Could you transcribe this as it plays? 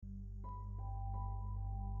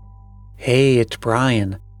Hey, it's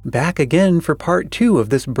Brian, back again for part 2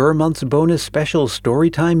 of this Burr Month's bonus special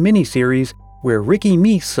Storytime miniseries where Ricky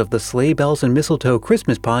Meese of the Sleigh Bells and Mistletoe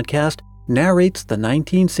Christmas podcast narrates the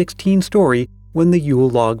 1916 story When the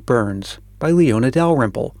Yule Log Burns by Leona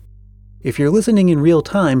Dalrymple. If you're listening in real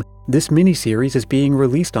time, this miniseries is being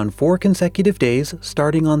released on 4 consecutive days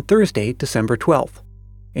starting on Thursday, December 12th.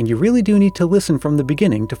 And you really do need to listen from the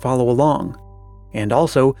beginning to follow along. And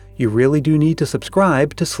also, you really do need to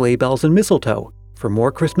subscribe to Sleigh Bells and Mistletoe for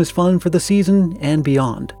more Christmas fun for the season and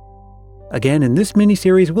beyond. Again, in this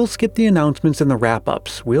miniseries, we'll skip the announcements and the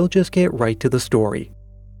wrap-ups. We'll just get right to the story.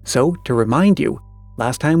 So, to remind you,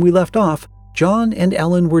 last time we left off, John and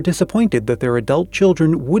Ellen were disappointed that their adult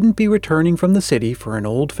children wouldn't be returning from the city for an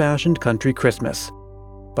old-fashioned country Christmas.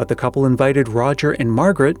 But the couple invited Roger and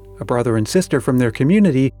Margaret, a brother and sister from their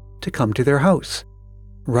community, to come to their house.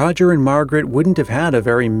 Roger and Margaret wouldn't have had a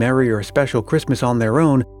very merry or special Christmas on their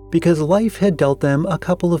own because life had dealt them a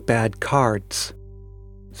couple of bad cards.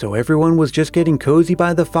 So everyone was just getting cozy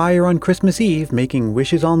by the fire on Christmas Eve, making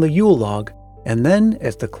wishes on the Yule log, and then,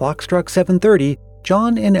 as the clock struck 7:30,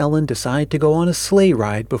 John and Ellen decided to go on a sleigh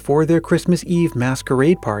ride before their Christmas Eve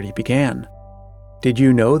masquerade party began. Did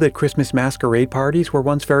you know that Christmas masquerade parties were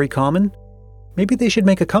once very common? Maybe they should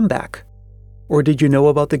make a comeback. Or did you know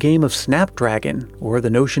about the game of Snapdragon, or the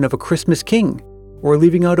notion of a Christmas king, or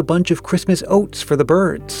leaving out a bunch of Christmas oats for the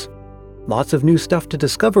birds? Lots of new stuff to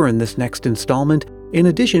discover in this next installment, in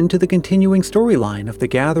addition to the continuing storyline of the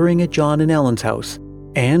gathering at John and Ellen's house,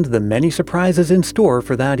 and the many surprises in store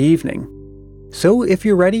for that evening. So if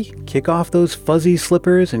you're ready, kick off those fuzzy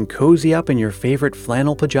slippers and cozy up in your favorite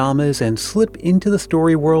flannel pajamas and slip into the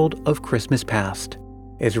story world of Christmas Past,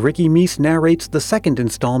 as Ricky Meese narrates the second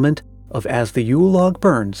installment of As the Yule Log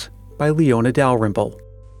Burns by Leona Dalrymple.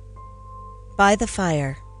 By the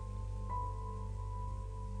Fire.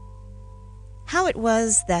 How it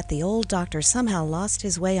was that the old doctor somehow lost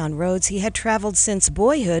his way on roads he had traveled since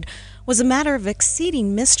boyhood was a matter of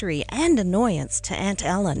exceeding mystery and annoyance to Aunt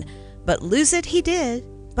Ellen, but lose it he did.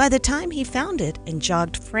 By the time he found it and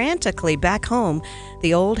jogged frantically back home,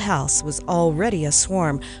 the old house was already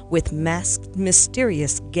aswarm with masked,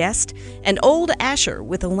 mysterious guests, and old Asher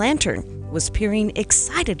with a lantern was peering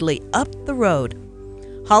excitedly up the road.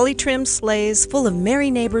 Holly-trimmed sleighs full of merry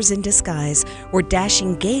neighbors in disguise were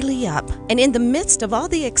dashing gaily up, and in the midst of all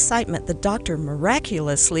the excitement the doctor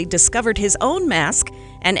miraculously discovered his own mask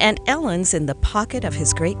and Aunt Ellen's in the pocket of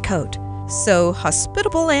his greatcoat. So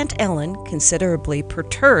hospitable Aunt Ellen, considerably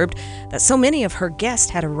perturbed that so many of her guests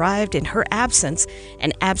had arrived in her absence,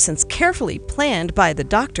 an absence carefully planned by the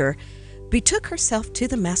doctor, betook herself to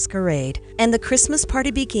the masquerade, and the Christmas party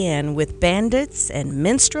began with bandits and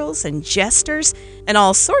minstrels and jesters and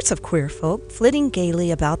all sorts of queer folk flitting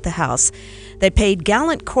gaily about the house. They paid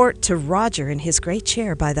gallant court to Roger in his great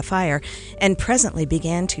chair by the fire, and presently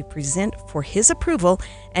began to present for his approval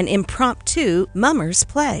an impromptu mummers'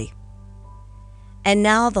 play. And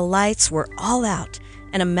now the lights were all out,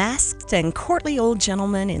 and a masked and courtly old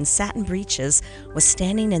gentleman in satin breeches was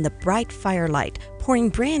standing in the bright firelight, pouring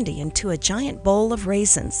brandy into a giant bowl of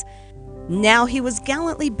raisins. Now he was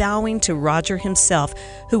gallantly bowing to Roger himself,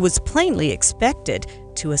 who was plainly expected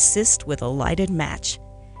to assist with a lighted match.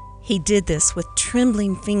 He did this with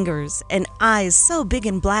trembling fingers and eyes so big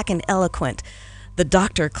and black and eloquent. The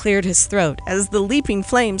doctor cleared his throat as the leaping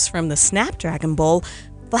flames from the Snapdragon bowl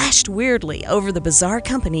flashed weirdly over the bizarre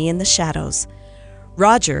company in the shadows.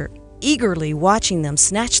 Roger, eagerly watching them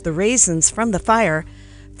snatch the raisins from the fire,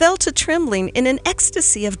 fell to trembling in an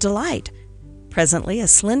ecstasy of delight. Presently a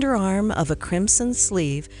slender arm of a crimson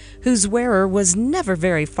sleeve, whose wearer was never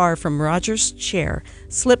very far from Roger's chair,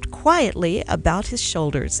 slipped quietly about his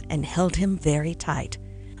shoulders and held him very tight.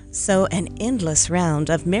 So an endless round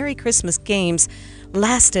of Merry Christmas games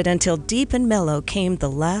lasted until deep and mellow came the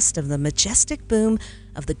last of the majestic boom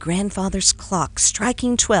of the grandfather's clock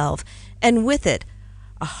striking 12, and with it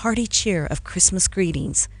a hearty cheer of Christmas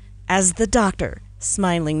greetings, as the doctor,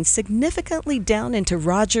 smiling significantly down into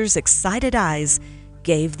Roger's excited eyes,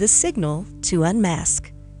 gave the signal to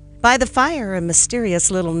unmask. By the fire, a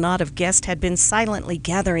mysterious little knot of guests had been silently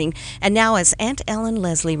gathering, and now as Aunt Ellen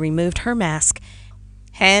Leslie removed her mask,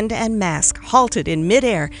 hand and mask halted in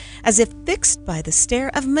midair as if fixed by the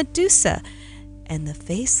stare of Medusa, and the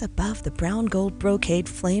face above the brown gold brocade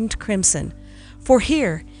flamed crimson. For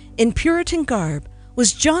here, in Puritan garb,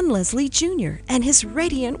 was John Leslie Jr. and his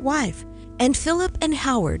radiant wife, and Philip and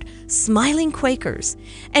Howard, smiling Quakers,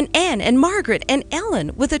 and Anne and Margaret and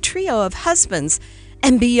Ellen with a trio of husbands,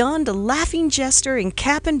 and beyond a laughing jester in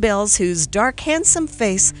cap and bells whose dark handsome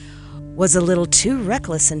face was a little too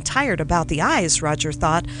reckless and tired about the eyes, Roger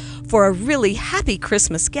thought. For a really happy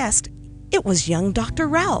Christmas guest, it was young Dr.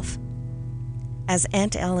 Ralph. As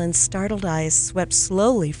Aunt Ellen's startled eyes swept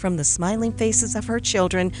slowly from the smiling faces of her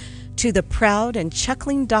children to the proud and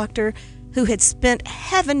chuckling doctor who had spent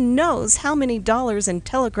heaven knows how many dollars in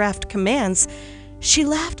telegraphed commands, she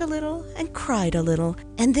laughed a little and cried a little,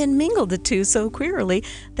 and then mingled the two so queerly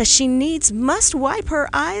that she needs must wipe her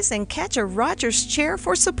eyes and catch a Roger's chair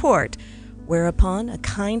for support, whereupon a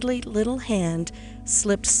kindly little hand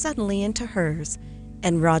slipped suddenly into hers,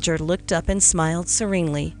 and Roger looked up and smiled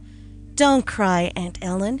serenely. "Don't cry, Aunt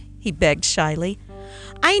Ellen," he begged shyly.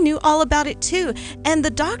 "I knew all about it too, and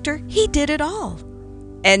the doctor, he did it all."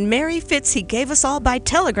 "And merry fits he gave us all by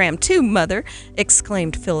telegram too, Mother,"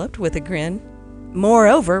 exclaimed Philip with a grin.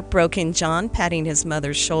 "Moreover," broke in John, patting his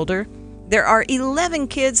mother's shoulder, "there are 11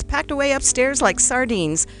 kids packed away upstairs like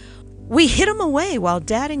sardines. We hid 'em away while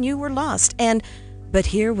Dad and you were lost, and—" But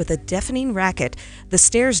here, with a deafening racket, the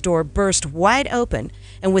stairs door burst wide open,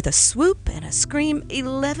 and with a swoop and a scream,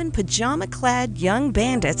 11 pajama-clad young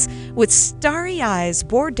bandits with starry eyes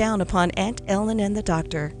bore down upon Aunt Ellen and the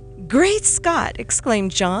doctor. "Great Scott!"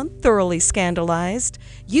 exclaimed John, thoroughly scandalized.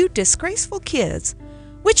 "You disgraceful kids!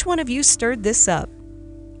 Which one of you stirred this up?"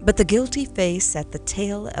 But the guilty face at the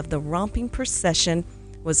tail of the romping procession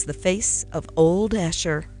was the face of old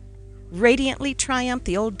Asher. Radiantly triumphant,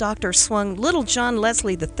 the old doctor swung little John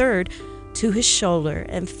Leslie III to his shoulder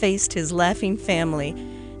and faced his laughing family.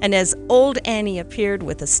 And as old Annie appeared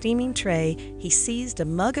with a steaming tray, he seized a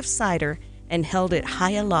mug of cider and held it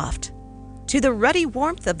high aloft. "To the ruddy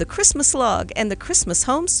warmth of the Christmas log and the Christmas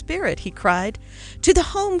home spirit," he cried, "to the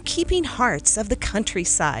home-keeping hearts of the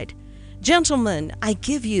countryside. Gentlemen, I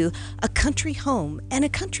give you a country home and a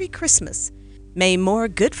country Christmas. May more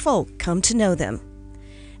good folk come to know them."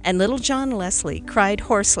 And little John Leslie cried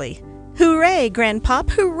hoarsely, "Hooray, Grandpop,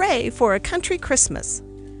 hooray for a country Christmas!"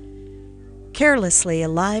 Carelessly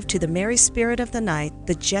alive to the merry spirit of the night,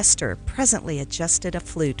 the jester presently adjusted a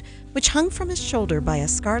flute, which hung from his shoulder by a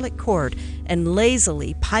scarlet cord, and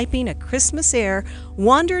lazily piping a Christmas air,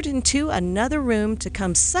 wandered into another room to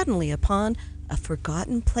come suddenly upon a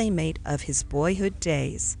forgotten playmate of his boyhood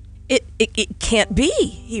days. It can't be,"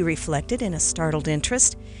 he reflected in a startled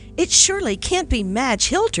interest. "It surely can't be Madge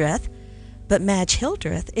Hildreth." But Madge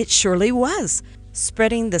Hildreth it surely was,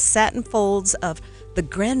 spreading the satin folds of the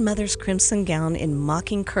grandmother's crimson gown in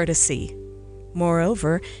mocking courtesy.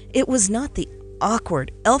 Moreover, it was not the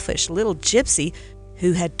awkward, elfish little gypsy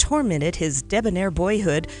who had tormented his debonair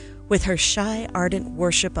boyhood with her shy, ardent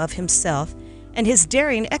worship of himself and his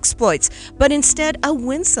daring exploits, but instead a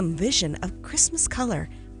winsome vision of Christmas color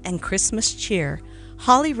and Christmas cheer,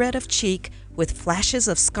 holly red of cheek, with flashes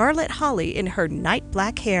of scarlet holly in her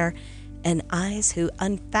night-black hair, and eyes whose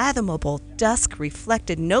unfathomable dusk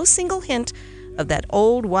reflected no single hint of that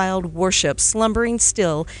old wild worship slumbering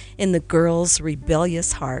still in the girl's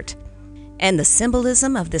rebellious heart. "And the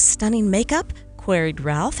symbolism of this stunning makeup?" queried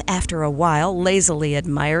Ralph, after a while, lazily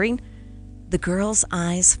admiring. The girl's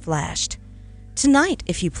eyes flashed. "Tonight,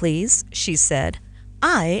 if you please," she said,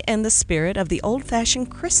 "I am the spirit of the old-fashioned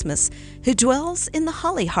Christmas who dwells in the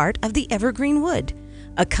holly heart of the evergreen wood.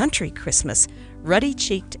 A country Christmas,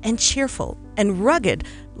 ruddy-cheeked and cheerful and rugged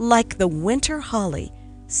like the winter holly,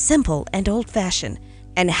 simple and old-fashioned,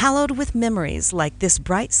 and hallowed with memories like this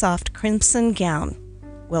bright, soft crimson gown."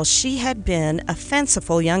 Well, she had been a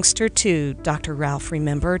fanciful youngster too, Dr. Ralph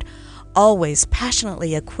remembered, always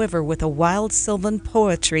passionately aquiver with a wild sylvan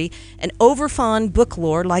poetry and overfond book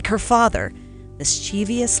lore like her father.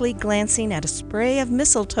 Mischievously glancing at a spray of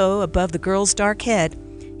mistletoe above the girl's dark head,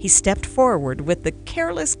 he stepped forward with the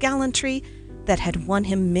careless gallantry that had won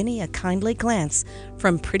him many a kindly glance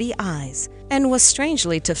from pretty eyes, and was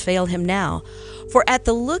strangely to fail him now, for at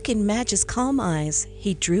the look in Madge's calm eyes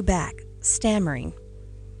he drew back, stammering.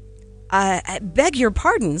 I beg your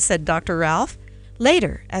pardon," said Dr. Ralph.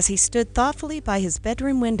 Later, as he stood thoughtfully by his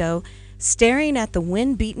bedroom window, staring at the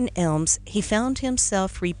wind-beaten elms, he found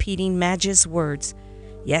himself repeating Madge's words.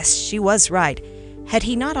 Yes, she was right. Had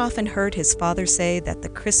he not often heard his father say that the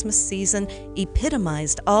Christmas season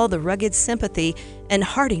epitomized all the rugged sympathy and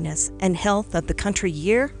heartiness and health of the country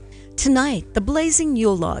year? Tonight, the blazing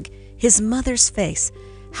Yule log, his mother's face,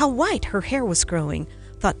 how white her hair was growing,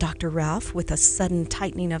 thought Dr. Ralph with a sudden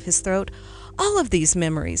tightening of his throat. All of these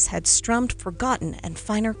memories had strummed forgotten and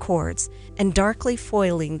finer chords, and darkly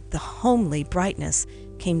foiling the homely brightness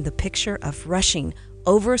came the picture of rushing,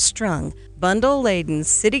 overstrung, bundle-laden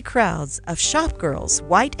city crowds of shop-girls,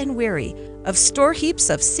 white and weary, of store-heaps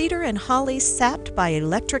of cedar and holly sapped by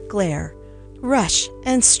electric glare. Rush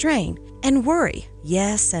and strain and worry,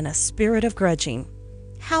 yes, and a spirit of grudging.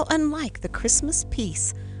 How unlike the Christmas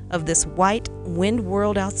peace of this white, wind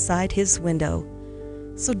world outside his window.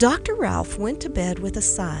 So Dr. Ralph went to bed with a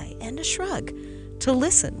sigh and a shrug, to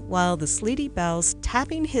listen while the sleety bells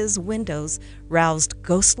tapping his windows roused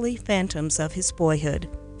ghostly phantoms of his boyhood.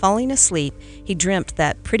 Falling asleep, he dreamt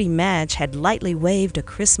that pretty Madge had lightly waved a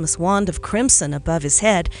Christmas wand of crimson above his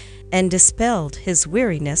head and dispelled his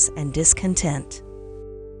weariness and discontent.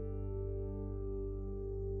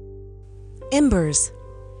 Embers.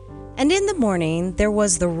 And in the morning there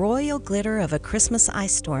was the royal glitter of a Christmas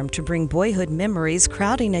ice storm to bring boyhood memories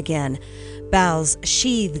crowding again, boughs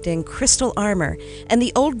sheathed in crystal armor, and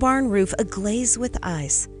the old barn roof aglaze with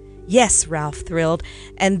ice. Yes, Ralph thrilled,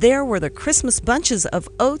 and there were the Christmas bunches of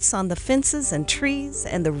oats on the fences and trees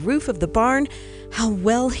and the roof of the barn. How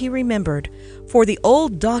well he remembered, for the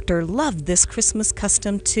old doctor loved this Christmas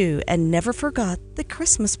custom too, and never forgot the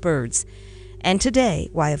Christmas birds. And today,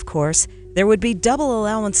 why, of course, there would be double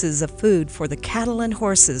allowances of food for the cattle and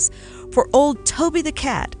horses, for old Toby the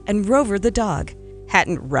cat and Rover the dog.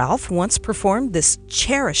 Hadn't Ralph once performed this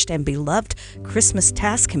cherished and beloved Christmas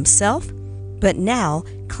task himself? But now,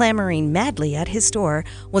 clamoring madly at his door,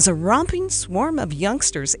 was a romping swarm of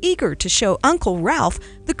youngsters eager to show Uncle Ralph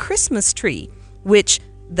the Christmas tree, which,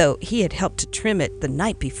 though he had helped to trim it the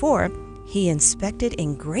night before, he inspected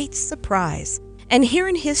in great surprise. And here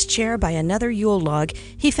in his chair by another Yule log,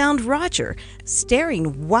 he found Roger,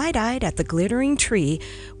 staring wide-eyed at the glittering tree,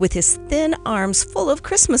 with his thin arms full of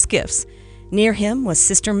Christmas gifts. Near him was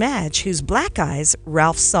Sister Madge, whose black eyes,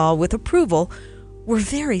 Ralph saw with approval, were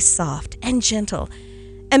very soft and gentle.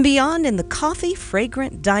 And beyond, in the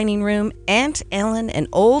coffee-fragrant dining room, Aunt Ellen and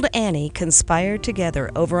old Annie conspired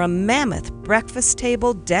together over a mammoth breakfast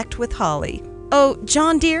table decked with holly. "Oh,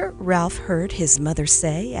 John dear," Ralph heard his mother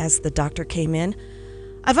say as the doctor came in,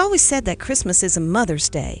 "I've always said that Christmas is a Mother's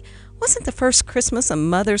Day. Wasn't the first Christmas a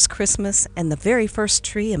mother's Christmas and the very first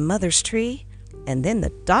tree a mother's tree?" And then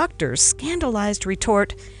the doctor's scandalized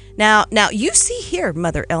retort, Now, you see here,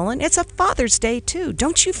 Mother Ellen, it's a Father's Day too.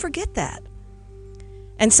 Don't you forget that."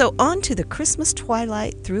 And so on to the Christmas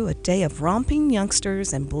twilight through a day of romping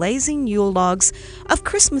youngsters and blazing Yule logs, of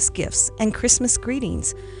Christmas gifts and Christmas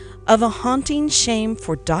greetings, of a haunting shame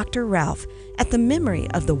for Dr. Ralph at the memory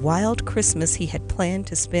of the wild Christmas he had planned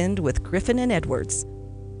to spend with Griffin and Edwards.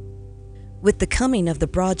 With the coming of the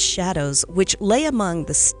broad shadows which lay among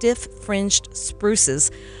the stiff-fringed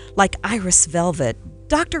spruces like iris velvet,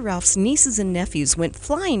 Dr. Ralph's nieces and nephews went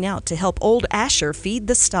flying out to help old Asher feed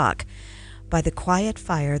the stock. By the quiet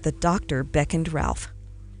fire, the doctor beckoned Ralph.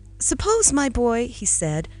 "Suppose, my boy," he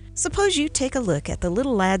said, "suppose you take a look at the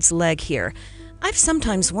little lad's leg here. I've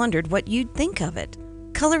sometimes wondered what you'd think of it."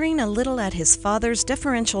 Coloring a little at his father's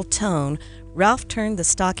deferential tone, Ralph turned the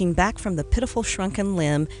stocking back from the pitiful shrunken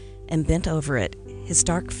limb and bent over it, his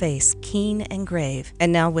dark face keen and grave.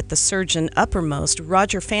 And now, with the surgeon uppermost,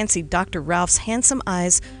 Roger fancied Dr. Ralph's handsome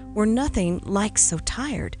eyes were nothing like so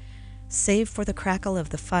tired. Save for the crackle of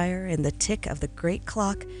the fire and the tick of the great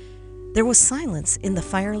clock, there was silence in the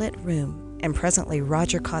firelit room, and presently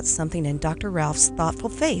Roger caught something in Dr. Ralph's thoughtful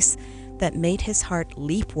face that made his heart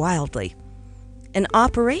leap wildly. "An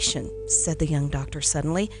operation," said the young doctor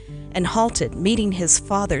suddenly, and halted, meeting his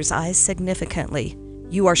father's eyes significantly.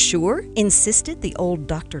 "You are sure?" insisted the old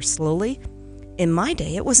doctor slowly. "In my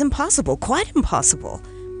day it was impossible, quite impossible."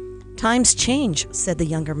 "Times change," said the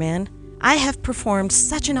younger man. "I have performed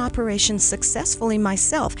such an operation successfully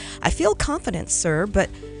myself. I feel confident, sir, but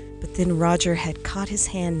then Roger had caught his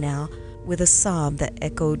hand now with a sob that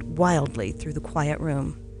echoed wildly through the quiet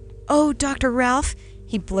room. "Oh, Dr. Ralph,"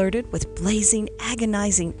 he blurted with blazing,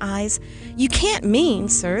 agonizing eyes, "you can't mean,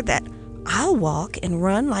 sir, that I'll walk and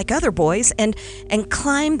run like other boys and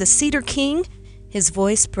climb the Cedar King?" His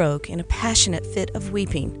voice broke in a passionate fit of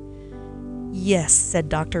weeping. "Yes," said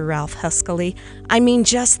Dr. Ralph huskily, "I mean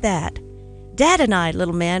just that. Dad and I,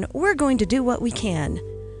 little man, we're going to do what we can."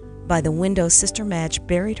 By the window, Sister Madge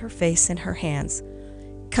buried her face in her hands.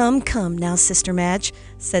 Come now, Sister Madge,"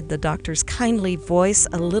 said the doctor's kindly voice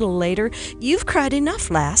a little later. "You've cried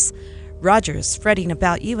enough, lass. Roger's fretting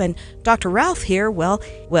about you, and Dr. Ralph here, well,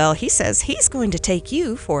 he says he's going to take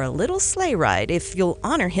you for a little sleigh ride if you'll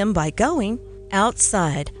honor him by going."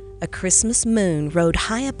 Outside, a Christmas moon rode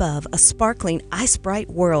high above a sparkling,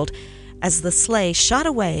 ice-bright world as the sleigh shot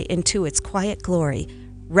away into its quiet glory.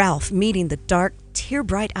 Ralph, meeting the dark,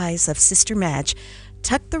 tear-bright eyes of Sister Madge,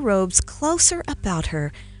 tucked the robes closer about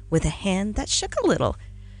her with a hand that shook a little.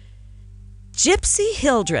 "Gypsy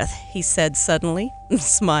Hildreth," he said suddenly,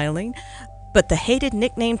 smiling, but the hated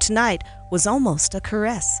nickname tonight was almost a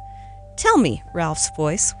caress. Tell me, Ralph's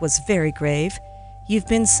voice was very grave. You've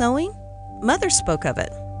been sewing? Mother spoke of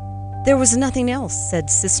it. There was nothing else, said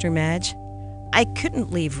Sister Madge. I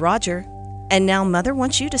couldn't leave Roger. And now Mother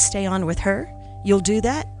wants you to stay on with her. You'll do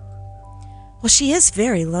that? Well, she is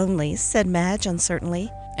very lonely, said Madge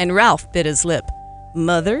uncertainly. And Ralph bit his lip.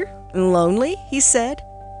 Mother? Lonely? He said.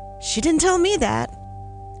 She didn't tell me that.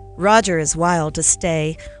 Roger is wild to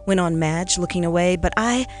stay, went on Madge, looking away, but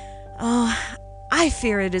I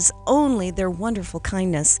fear it is only their wonderful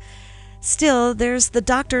kindness. Still, there's the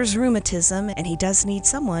doctor's rheumatism, and he does need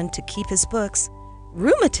someone to keep his books.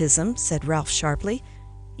 Rheumatism? Said Ralph sharply.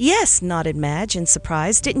 Yes, nodded Madge in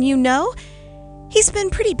surprise. Didn't you know? He's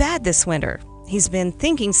been pretty bad this winter. He's been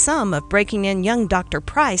thinking some of breaking in young Dr.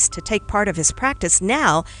 Price to take part of his practice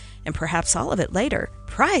now, and perhaps all of it later.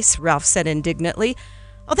 Price? Ralph said indignantly.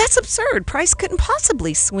 Oh, that's absurd. Price couldn't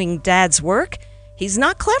possibly swing Dad's work. He's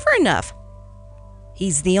not clever enough.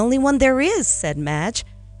 He's the only one there is, said Madge,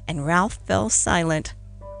 and Ralph fell silent.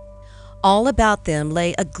 All about them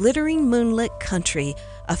lay a glittering moonlit country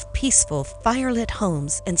of peaceful, firelit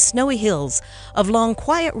homes and snowy hills, of long,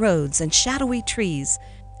 quiet roads and shadowy trees.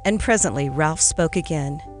 And presently Ralph spoke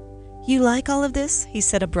again. You like all of this? He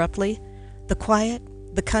said abruptly. The quiet,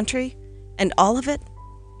 the country, and all of it?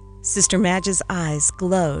 Sister Madge's eyes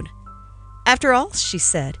glowed. After all, she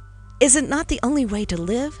said, is it not the only way to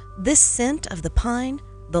live? This scent of the pine,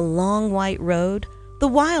 the long white road, the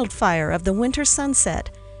wildfire of the winter sunset,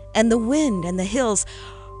 and the wind and the hills,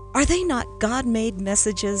 are they not God-made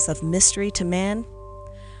messages of mystery to man?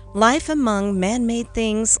 Life among man-made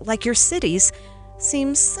things, like your cities,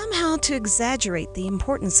 seems somehow to exaggerate the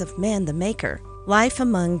importance of man the maker. Life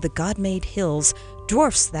among the God-made hills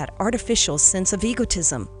dwarfs that artificial sense of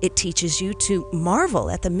egotism. It teaches you to marvel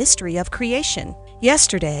at the mystery of creation.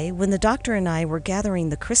 Yesterday, when the doctor and I were gathering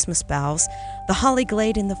the Christmas boughs, the holly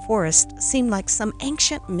glade in the forest seemed like some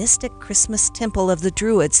ancient mystic Christmas temple of the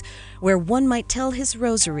Druids, where one might tell his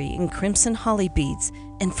rosary in crimson holly beads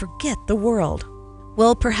and forget the world.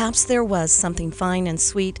 Well, perhaps there was something fine and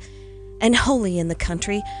sweet and holy in the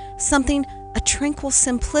country, something, a tranquil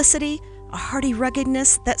simplicity, a hearty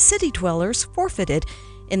ruggedness that city dwellers forfeited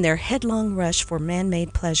in their headlong rush for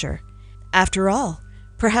man-made pleasure. After all,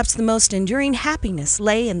 perhaps the most enduring happiness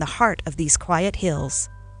lay in the heart of these quiet hills.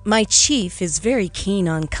 My chief is very keen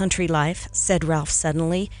on country life, said Ralph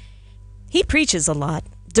suddenly. He preaches a lot,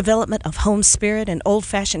 development of home spirit and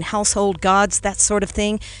old-fashioned household gods, that sort of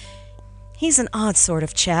thing. He's an odd sort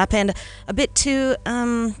of chap and a bit too,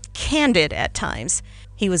 candid at times.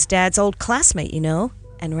 He was Dad's old classmate, you know,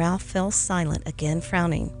 and Ralph fell silent again,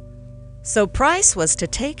 frowning. So Price was to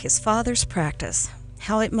take his father's practice.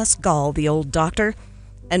 How it must gall the old doctor.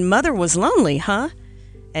 And Mother was lonely, huh?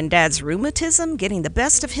 And Dad's rheumatism getting the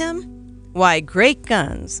best of him? Why, great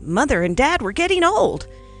guns, Mother and Dad were getting old.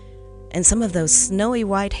 And some of those snowy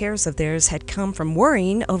white hairs of theirs had come from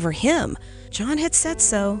worrying over him. John had said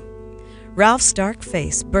so. Ralph's dark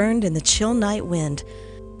face burned in the chill night wind.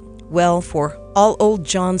 Well, for all old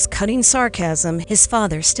John's cutting sarcasm, his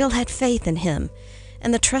father still had faith in him,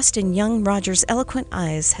 and the trust in young Roger's eloquent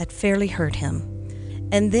eyes had fairly hurt him.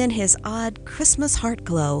 And then his odd Christmas heart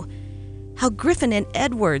glow. How Griffin and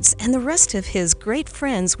Edwards and the rest of his great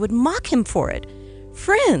friends would mock him for it.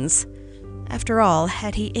 Friends! After all,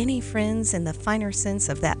 had he any friends in the finer sense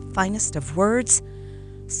of that finest of words?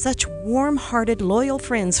 Such warm-hearted, loyal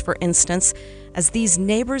friends, for instance, as these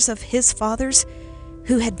neighbors of his father's,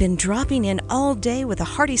 who had been dropping in all day with a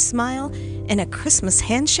hearty smile and a Christmas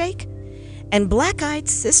handshake? And black-eyed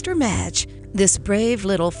Sister Madge, this brave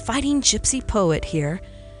little fighting gypsy poet here.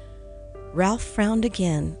 Ralph frowned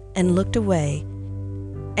again and looked away,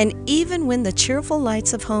 and even when the cheerful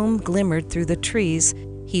lights of home glimmered through the trees,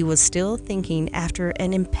 he was still thinking after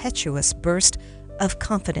an impetuous burst of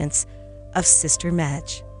confidence of Sister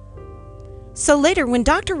Madge. So later, when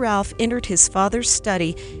Dr. Ralph entered his father's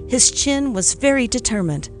study, his chin was very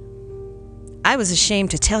determined. I was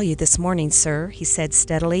ashamed to tell you this morning, sir, he said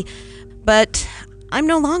steadily, but I'm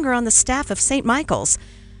no longer on the staff of St. Michael's.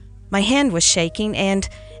 My hand was shaking, and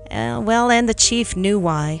the chief knew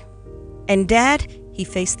why. And Dad, he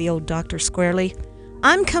faced the old doctor squarely,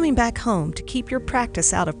 I'm coming back home to keep your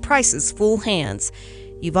practice out of Price's fool hands.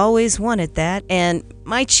 You've always wanted that, and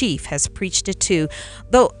my chief has preached it too,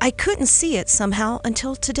 though I couldn't see it somehow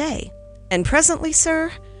until today. And presently,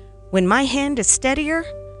 sir, when my hand is steadier,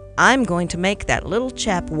 I'm going to make that little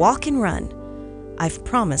chap walk and run. I've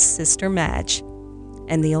promised Sister Madge.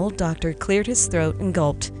 And the old doctor cleared his throat and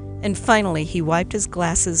gulped, and finally he wiped his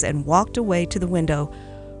glasses and walked away to the window,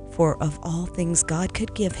 for of all things God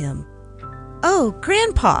could give him. Oh,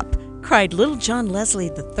 Grandpop, cried little John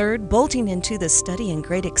Leslie III, bolting into the study in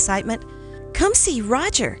great excitement. "Come see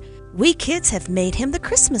Roger. We kids have made him the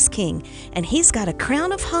Christmas King, and he's got a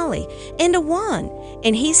crown of holly and a wand,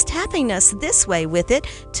 and he's tapping us this way with it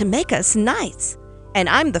to make us knights. And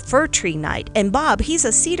I'm the Fir Tree Knight, and Bob, he's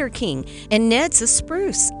a Cedar King, and Ned's a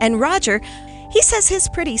Spruce, and Roger, he says his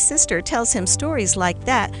pretty sister tells him stories like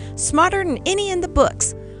that, smarter than any in the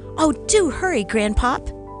books. Oh, do hurry, Grandpop."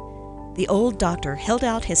 The old doctor held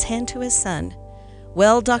out his hand to his son.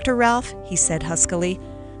 "Well, Dr. Ralph," he said huskily,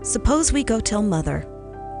 "suppose we go tell Mother."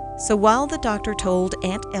 So while the doctor told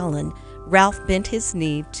Aunt Ellen, Ralph bent his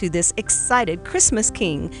knee to this excited Christmas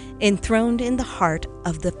King enthroned in the heart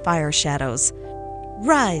of the fire shadows.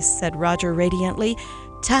 "Rise," said Roger radiantly,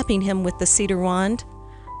 tapping him with the cedar wand.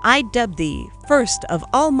 "I dub thee first of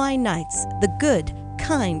all my knights, the good,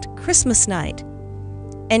 kind Christmas Knight."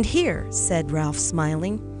 "And here," said Ralph,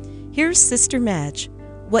 smiling, "here's Sister Madge.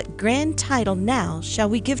 What grand title now shall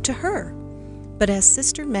we give to her?" But as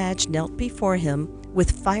Sister Madge knelt before him,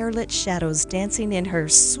 with firelit shadows dancing in her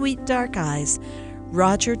sweet dark eyes,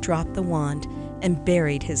 Roger dropped the wand and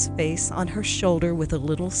buried his face on her shoulder with a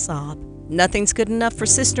little sob. "Nothing's good enough for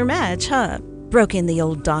Sister Madge, huh?" broke in the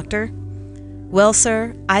old doctor. "Well,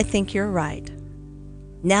 sir, I think you're right."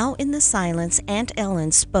 Now in the silence Aunt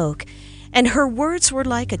Ellen spoke, and her words were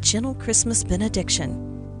like a gentle Christmas benediction.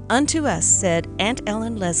 "Unto us," said Aunt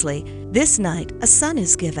Ellen Leslie, "this night a son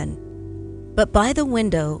is given." But by the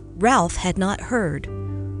window Ralph had not heard,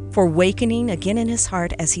 for wakening again in his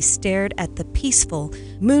heart as he stared at the peaceful,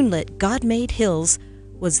 moonlit, God-made hills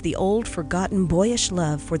was the old forgotten boyish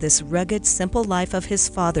love for this rugged, simple life of his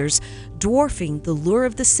father's, dwarfing the lure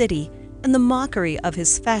of the city and the mockery of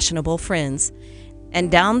his fashionable friends.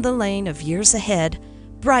 And down the lane of years ahead,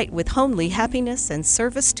 bright with homely happiness and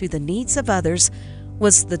service to the needs of others,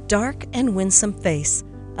 was the dark and winsome face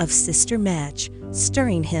of Sister Madge,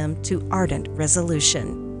 stirring him to ardent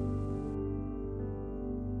resolution.